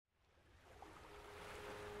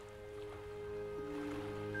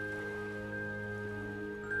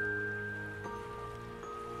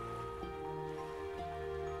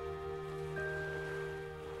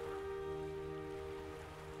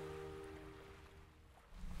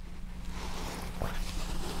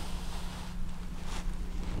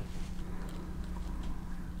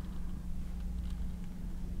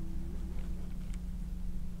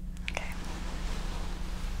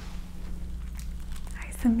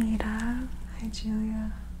Semide. Hi,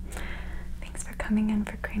 Julia. Thanks for coming in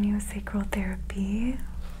for craniosacral therapy.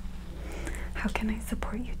 How can I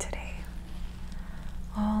support you today?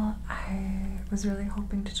 Well, I was really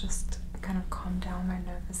hoping to just kind of calm down my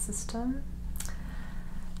nervous system.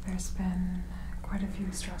 There's been quite a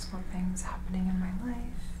few stressful things happening in my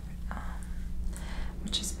life,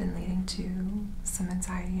 which has been leading to some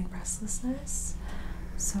anxiety and restlessness.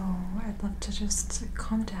 So I'd love to just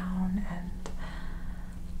calm down and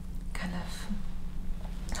kind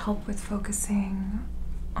of help with focusing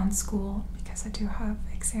on school, because I do have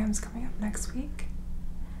exams coming up next week.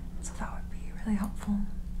 So that would be really helpful.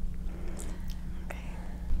 Okay.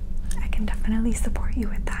 I can definitely support you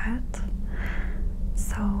with that.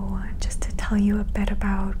 So just to tell you a bit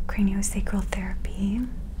about craniosacral therapy,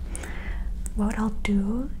 what I'll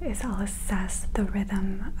do is I'll assess the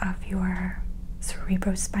rhythm of your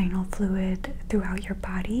cerebrospinal fluid throughout your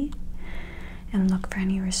body and look for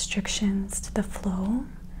any restrictions to the flow.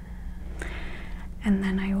 And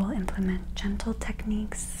then I will implement gentle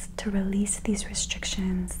techniques to release these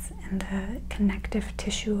restrictions in the connective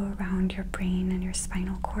tissue around your brain and your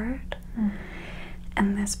spinal cord.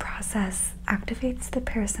 And this process activates the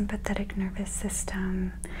parasympathetic nervous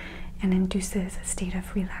system and induces a state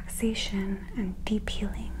of relaxation and deep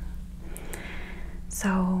healing.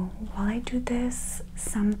 So while I do this,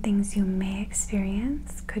 some things you may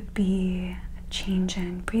experience could be a change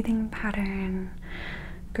in breathing pattern,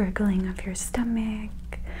 gurgling of your stomach,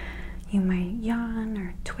 you might yawn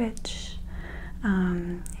or twitch,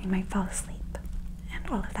 you might fall asleep, and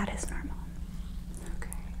all of that is normal.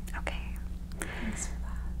 Okay. Thanks for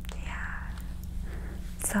that. Yeah.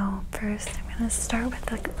 So first I'm going to start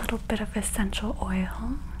with a little bit of essential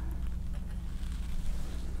oil.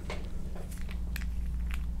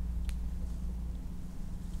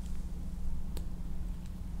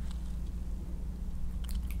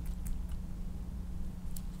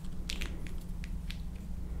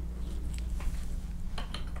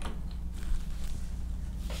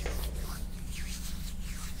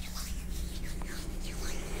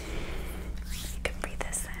 You can breathe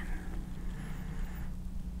this in.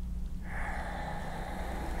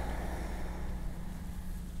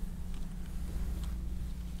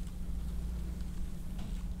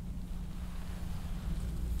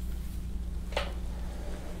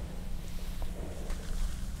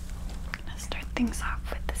 I'm gonna start things off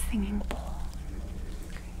with the singing bowl.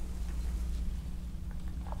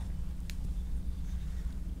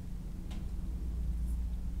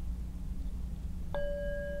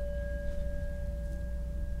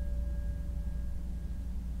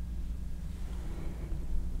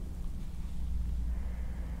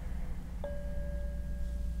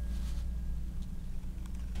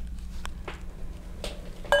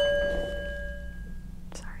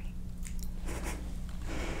 Sorry.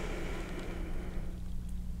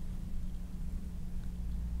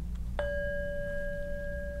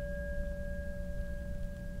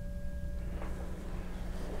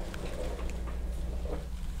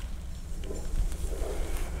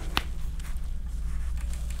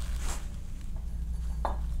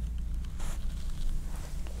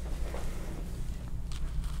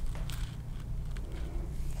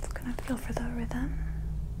 Just gonna feel for the rhythm.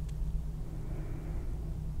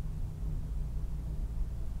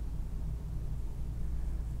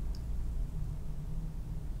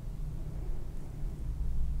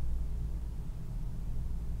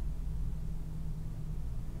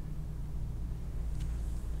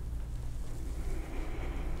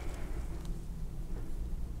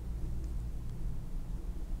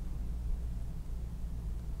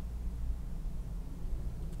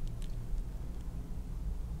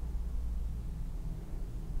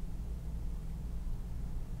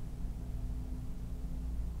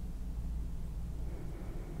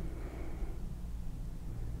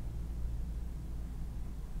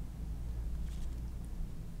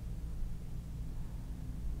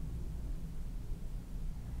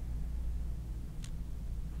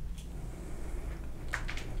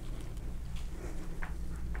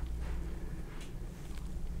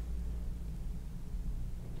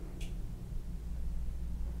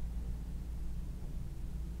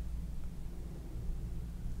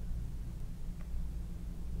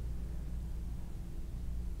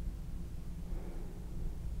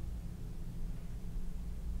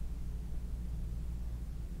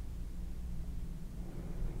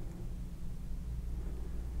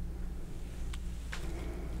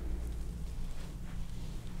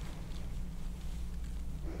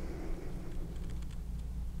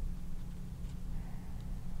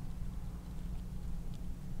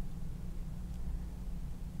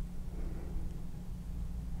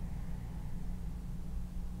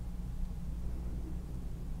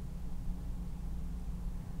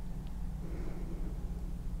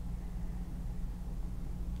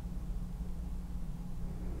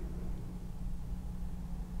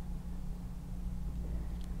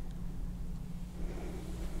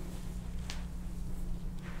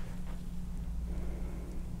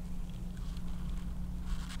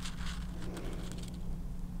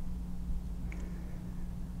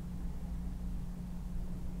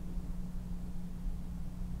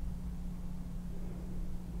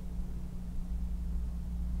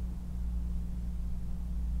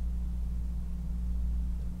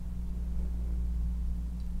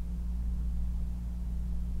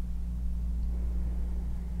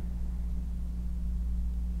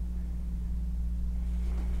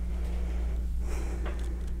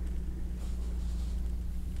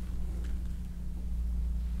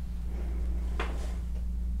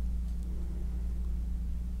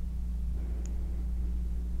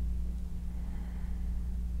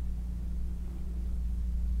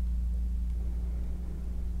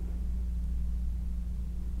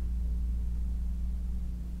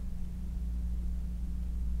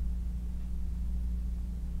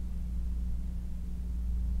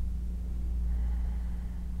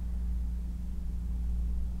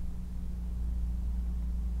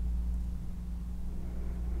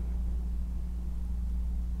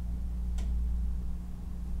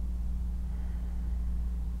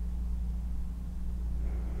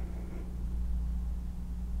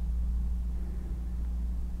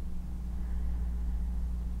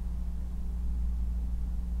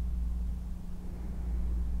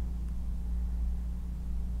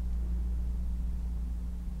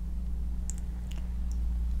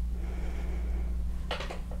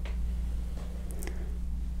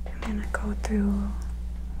 go through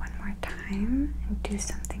one more time and do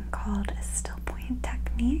something called a still point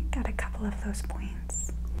technique at a couple of those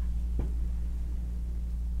points.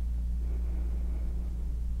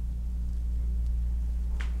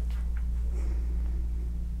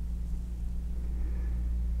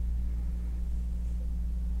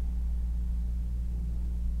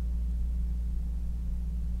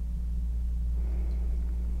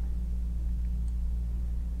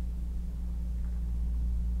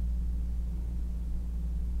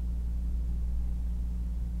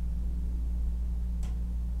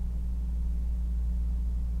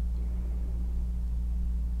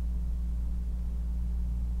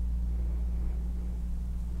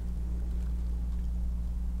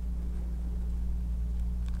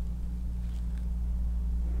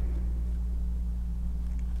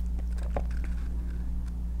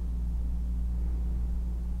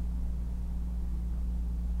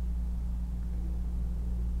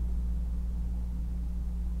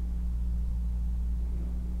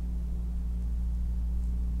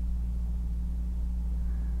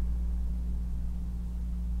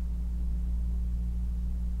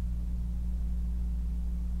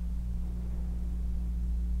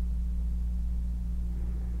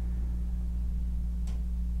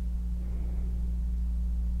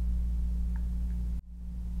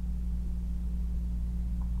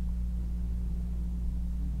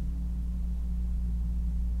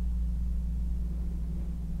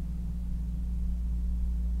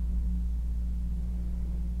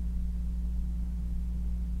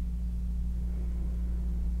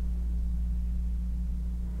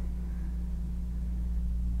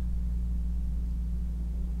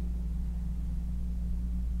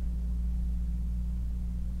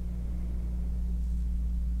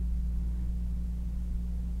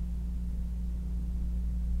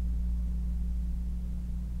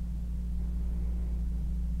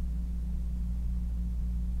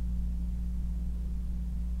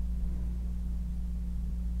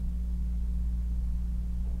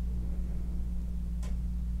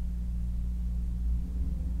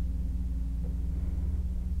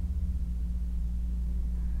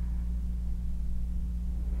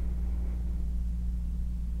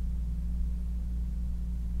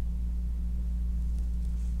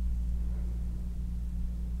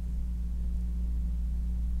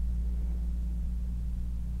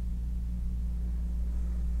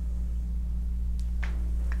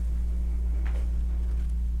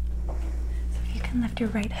 And lift your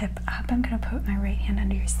right hip up. I'm going to put my right hand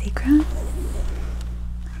under your sacrum.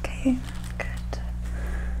 Okay, good.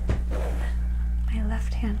 My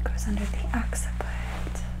left hand goes under the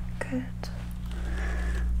occiput. Good.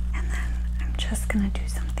 And then I'm just going to do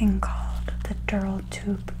something called the dural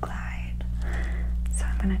tube glide. So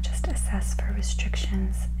I'm going to just assess for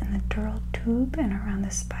restrictions in the dural tube and around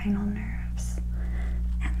the spinal nerves,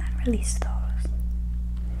 and then release those.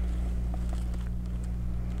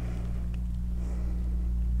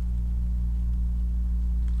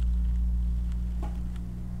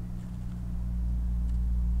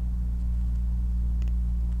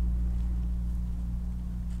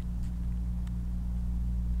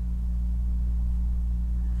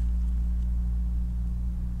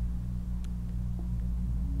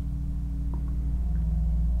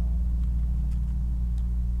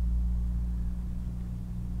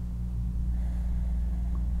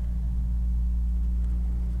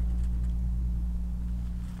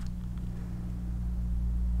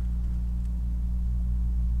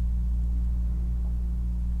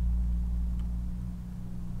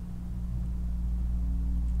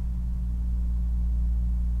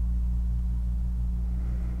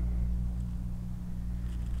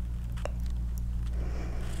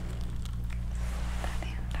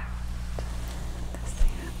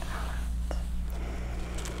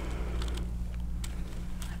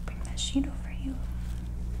 Sheet over you.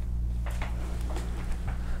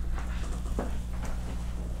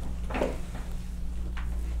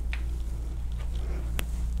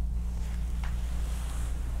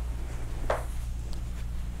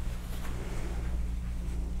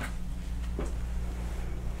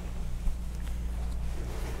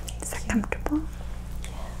 Is that comfortable?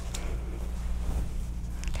 Yeah.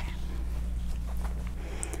 Okay.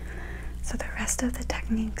 So the rest of the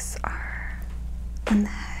techniques are on the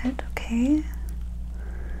head, okay?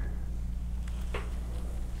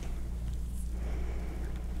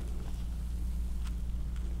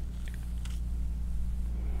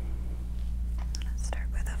 Let's start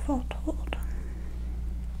with a vault hold.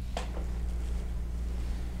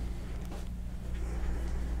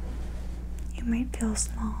 You might feel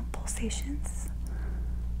small pulsations,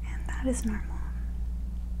 and that is normal.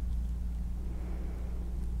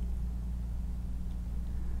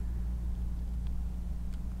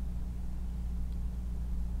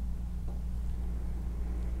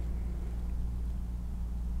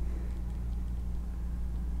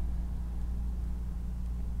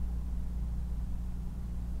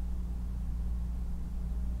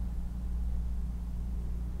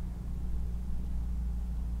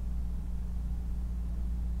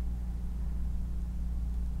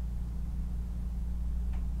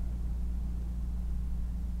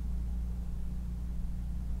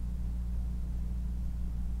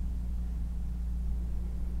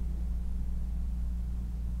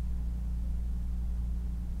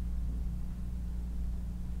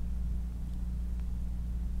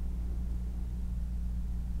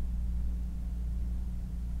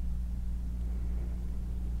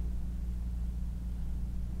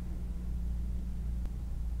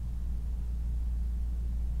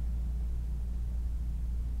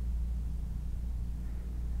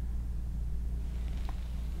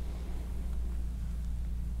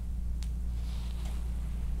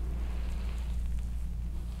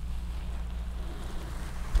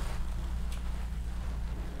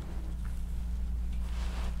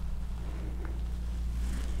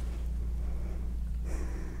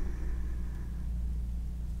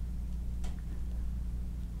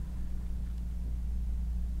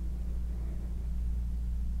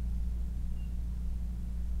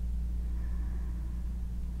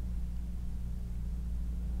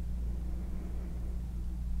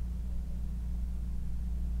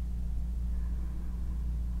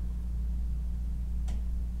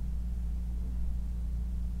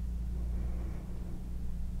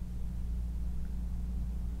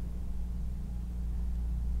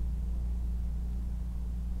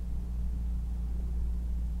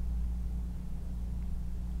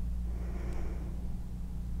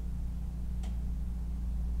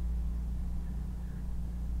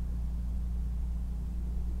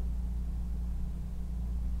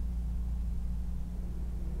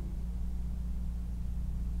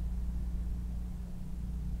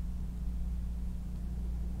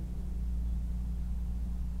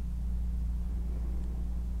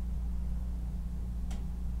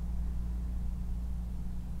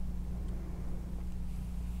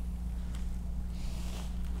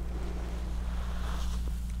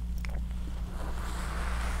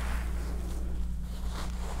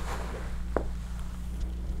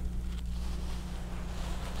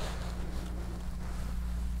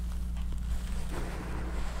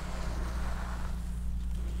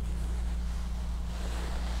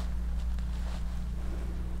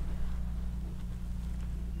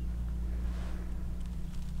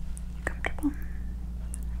 comfortable.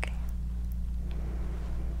 Okay.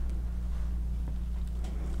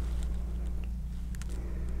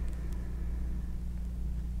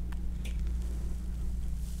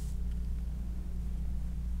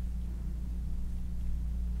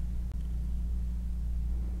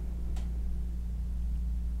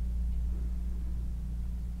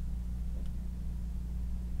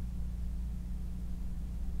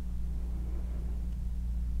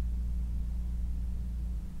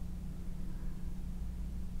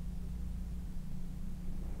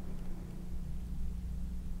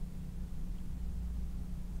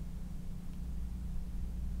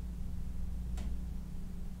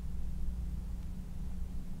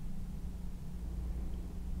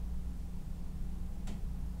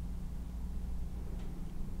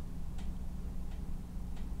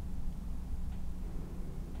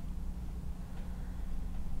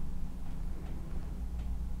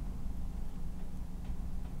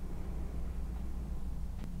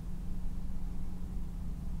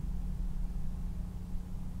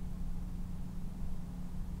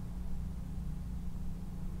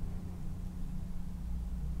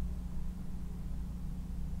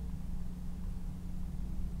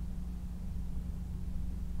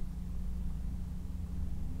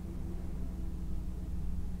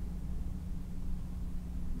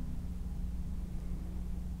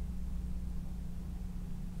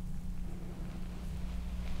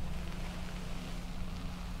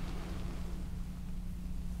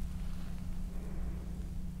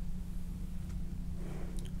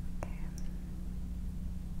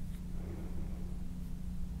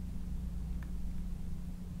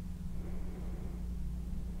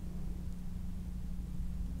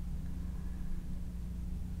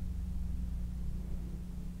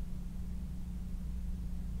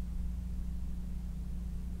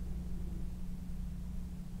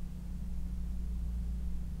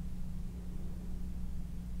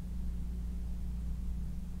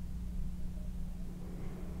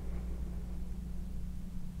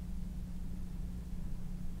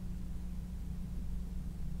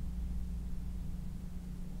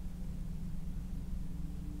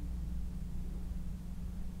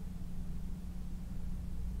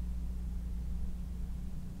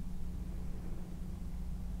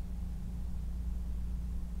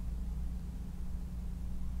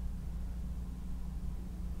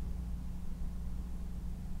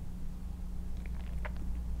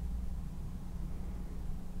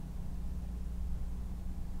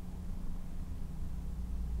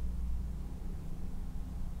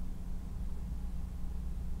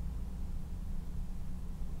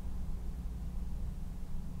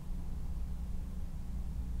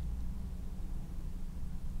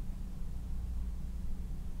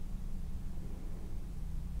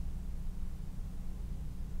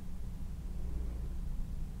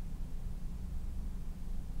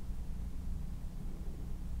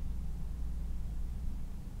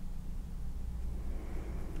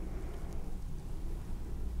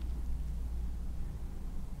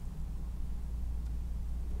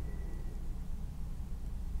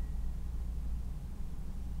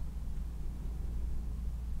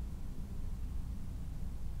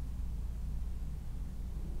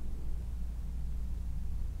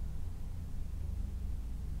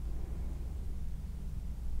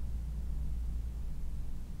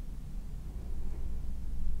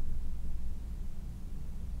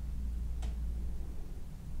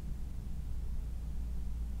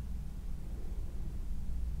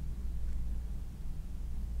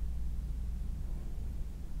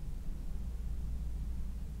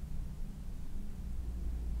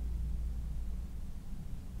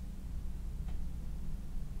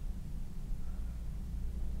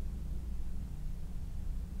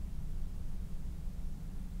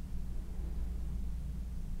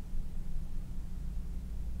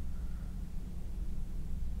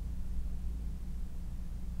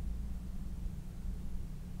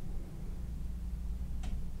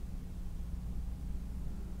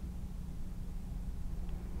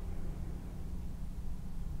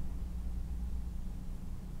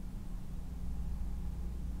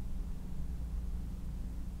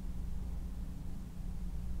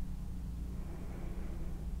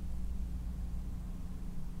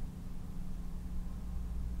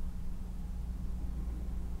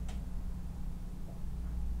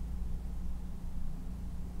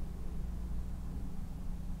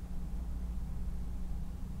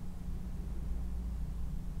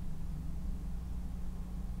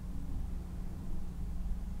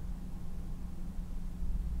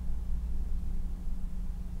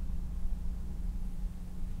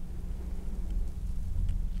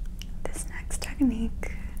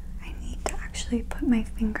 technique, I need to actually usually put my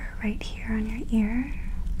finger right here on your ear.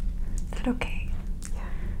 Is that okay? Yeah.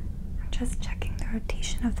 I'm just checking the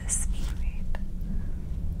rotation of the Semide.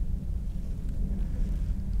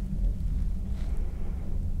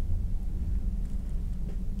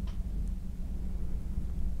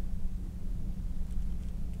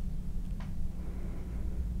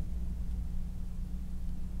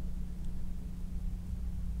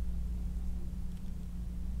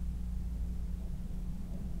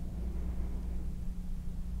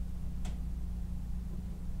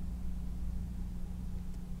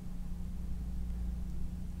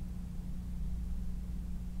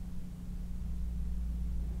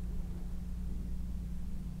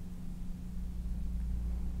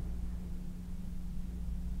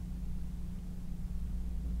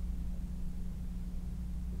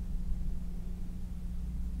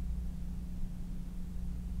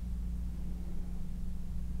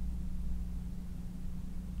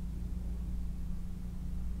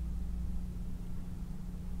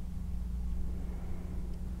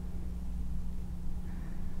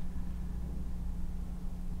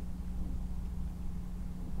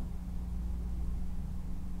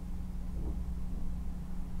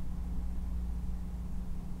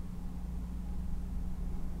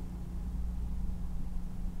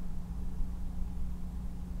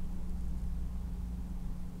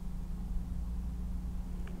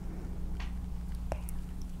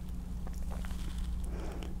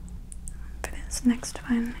 For this next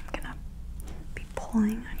one, I'm gonna be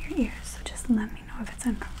pulling on your ears, so just let me know if it's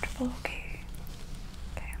uncomfortable, okay?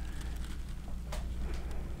 Okay.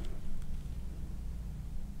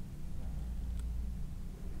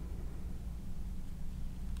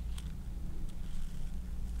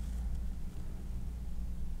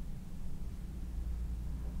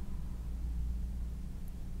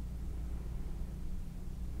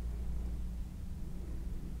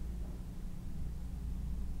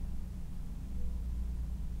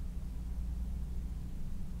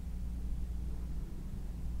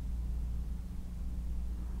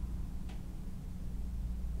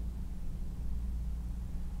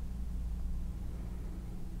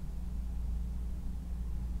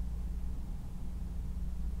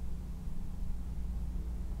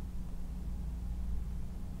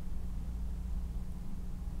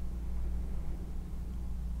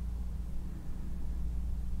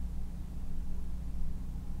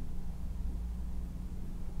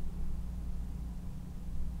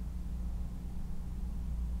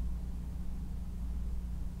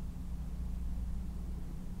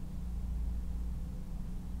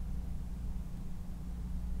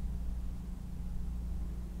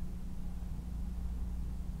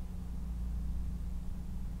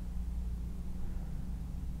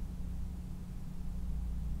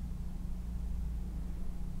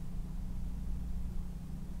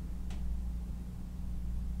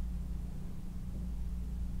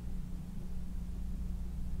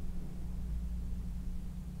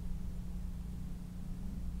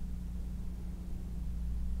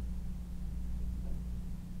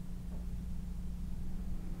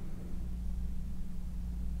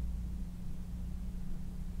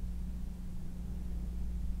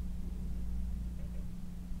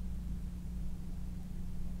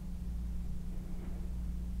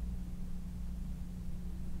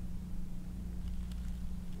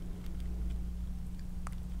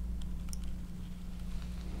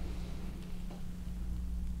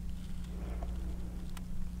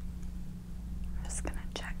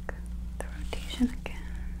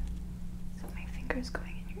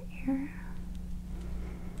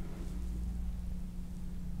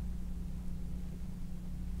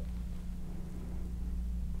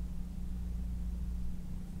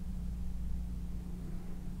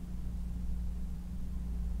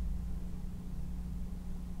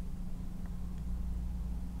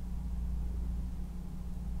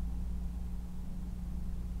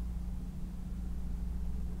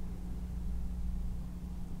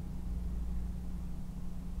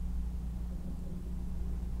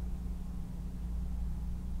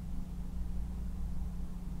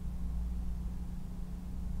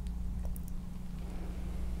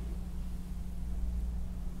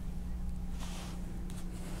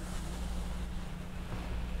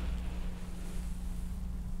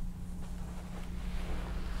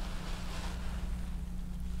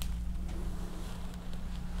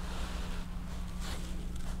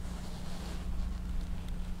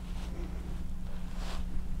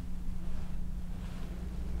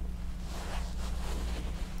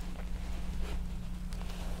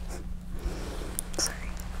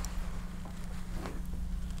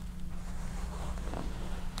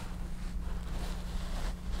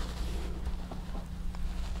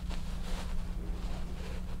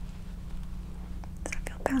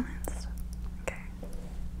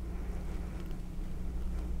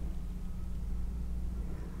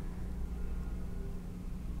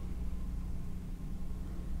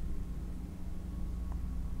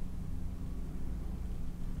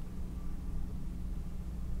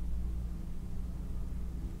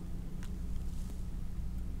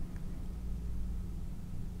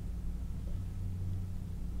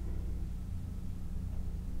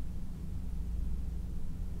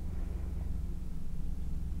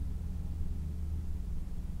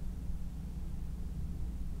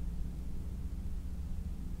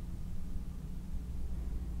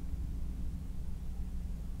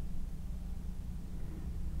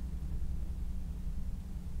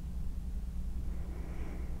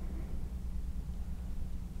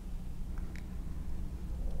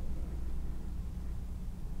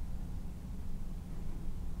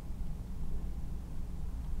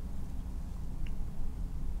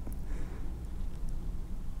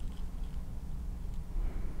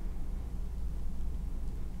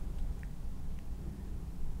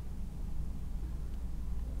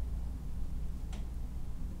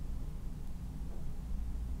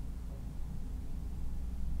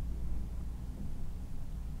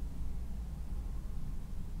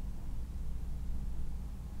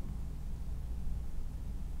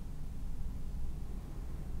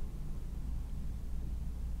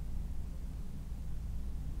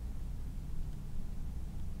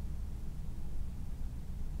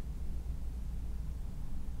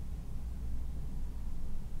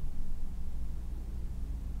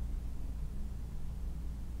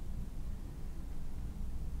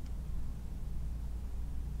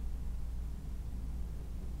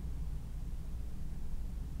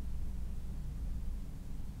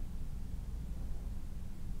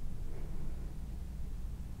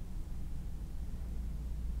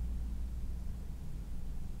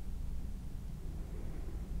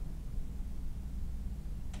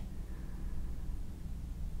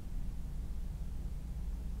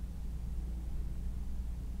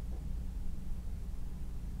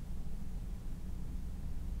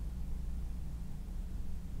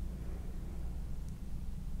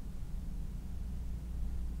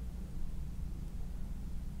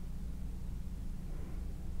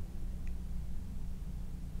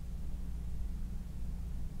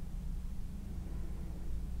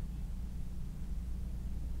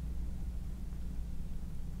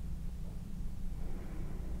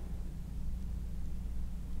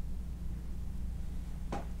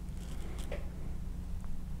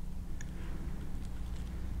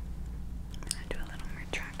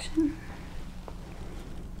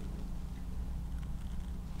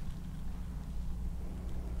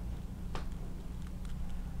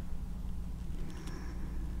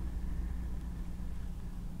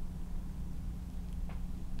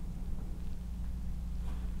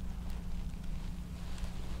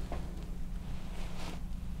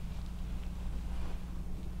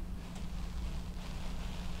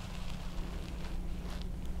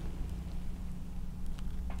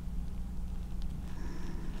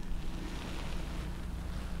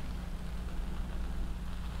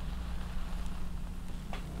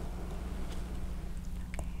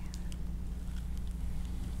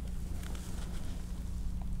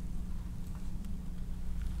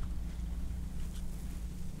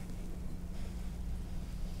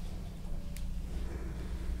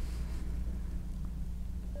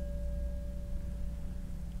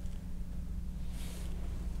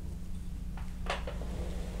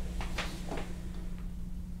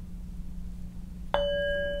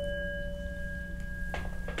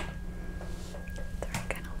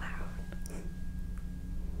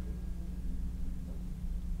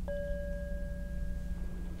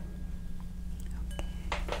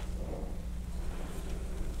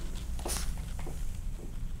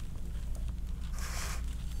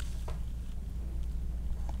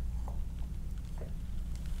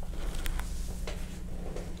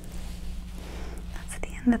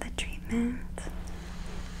 end of the treatment.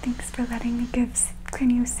 Thanks for letting me give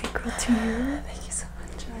craniosacral to you. Thank you so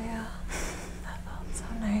much, Julia. That felt so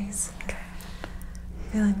nice. Okay.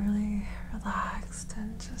 Feeling really relaxed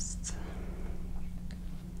and just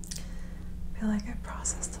feel like I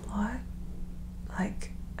processed a lot,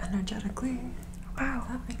 like energetically. Wow. If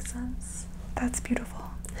that makes sense. That's beautiful.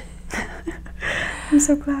 I'm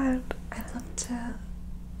so glad. I'd love to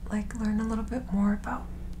like learn a little bit more about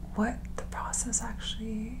what the process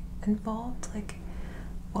actually involved. Like,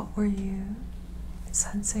 what were you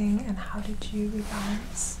sensing and how did you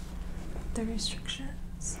rebalance the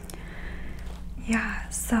restrictions? Yeah,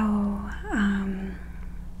 so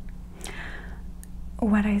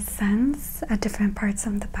what I sense at different parts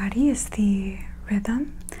of the body is the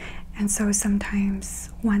rhythm. And so sometimes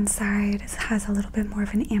one side has a little bit more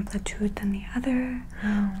of an amplitude than the other,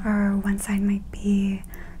 or one side might be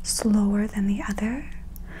slower than the other.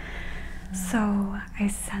 So I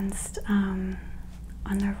sensed on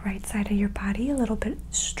the right side of your body a little bit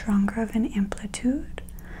stronger of an amplitude.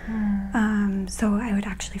 So I would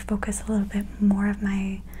actually focus a little bit more of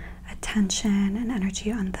my attention and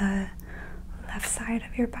energy on the left side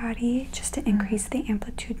of your body, just to increase the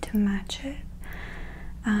amplitude to match it.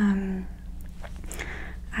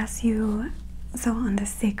 So on the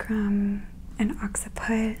sacrum and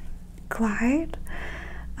occiput glide,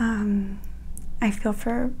 I feel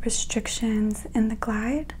for restrictions in the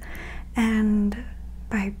glide, and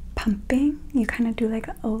by pumping, you kind of do like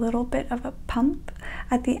a little bit of a pump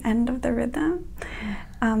at the end of the rhythm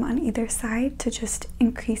on either side to just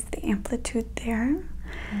increase the amplitude there.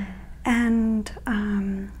 And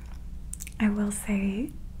I will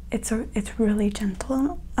say it's really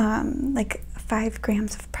gentle, like 5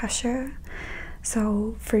 grams of pressure.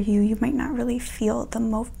 So for you, you might not really feel the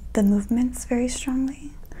movements very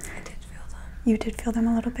strongly. I did feel them. You did feel them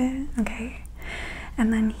a little bit? Okay.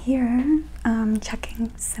 And then here,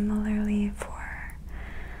 checking similarly for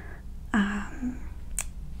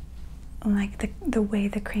like the way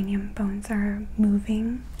the cranium bones are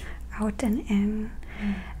moving out and in,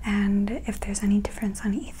 and if there's any difference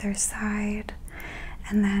on either side.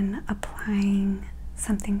 And then applying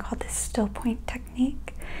something called the still point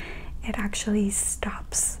technique. It actually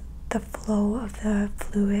stops the flow of the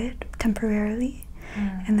fluid temporarily,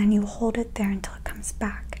 and then you hold it there until it comes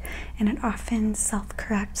back, and it often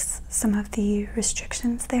self-corrects some of the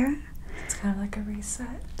restrictions there. It's kind of like a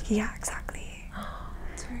reset. Yeah, exactly. Oh,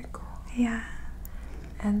 that's very cool. Yeah.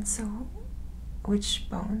 And so, which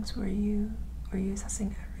bones were you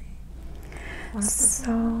assessing every?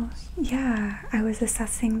 So yeah, I was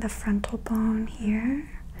assessing the frontal bone here,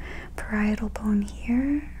 parietal bone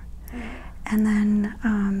here, and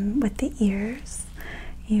then with the ears,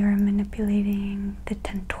 you're manipulating the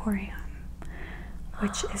tentorium,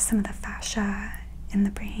 which is some of the fascia in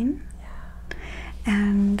the brain.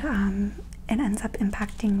 And it ends up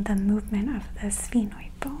impacting the movement of the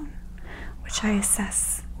sphenoid bone, which I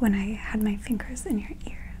assess when I had my fingers in your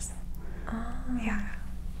ears. Yeah.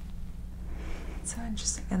 So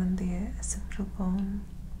interesting. And then the occipital bone.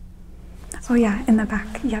 Oh yeah, in the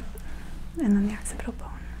back, yep. And then the occipital bone.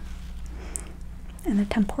 And the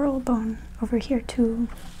temporal bone over here too,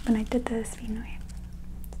 when I did the sphenoid.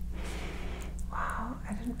 Wow,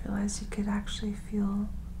 I didn't realize you could actually feel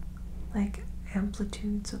like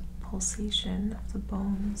amplitudes of pulsation of the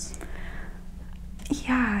bones.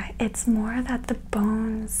 Yeah, it's more that the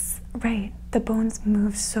bones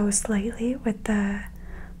move so slightly with the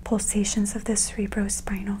pulsations of the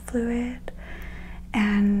cerebrospinal fluid,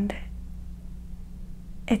 and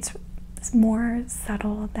it's more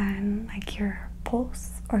subtle than like your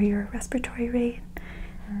pulse or your respiratory rate.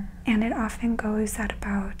 And it often goes at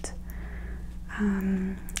about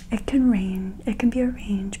it can be a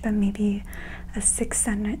range, but maybe a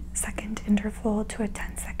 6-second interval to a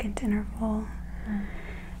 10-second interval.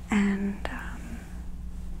 And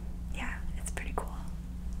yeah, it's pretty cool.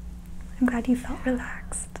 I'm glad you felt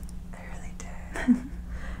relaxed. I really did.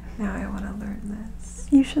 Now I want to learn this.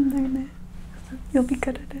 You should learn it. You'll be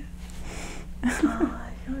good at it. Oh,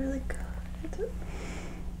 I feel really good.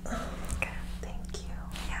 Oh, good. Thank you.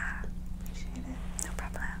 Yeah. Appreciate it. No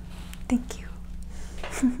problem. Thank you.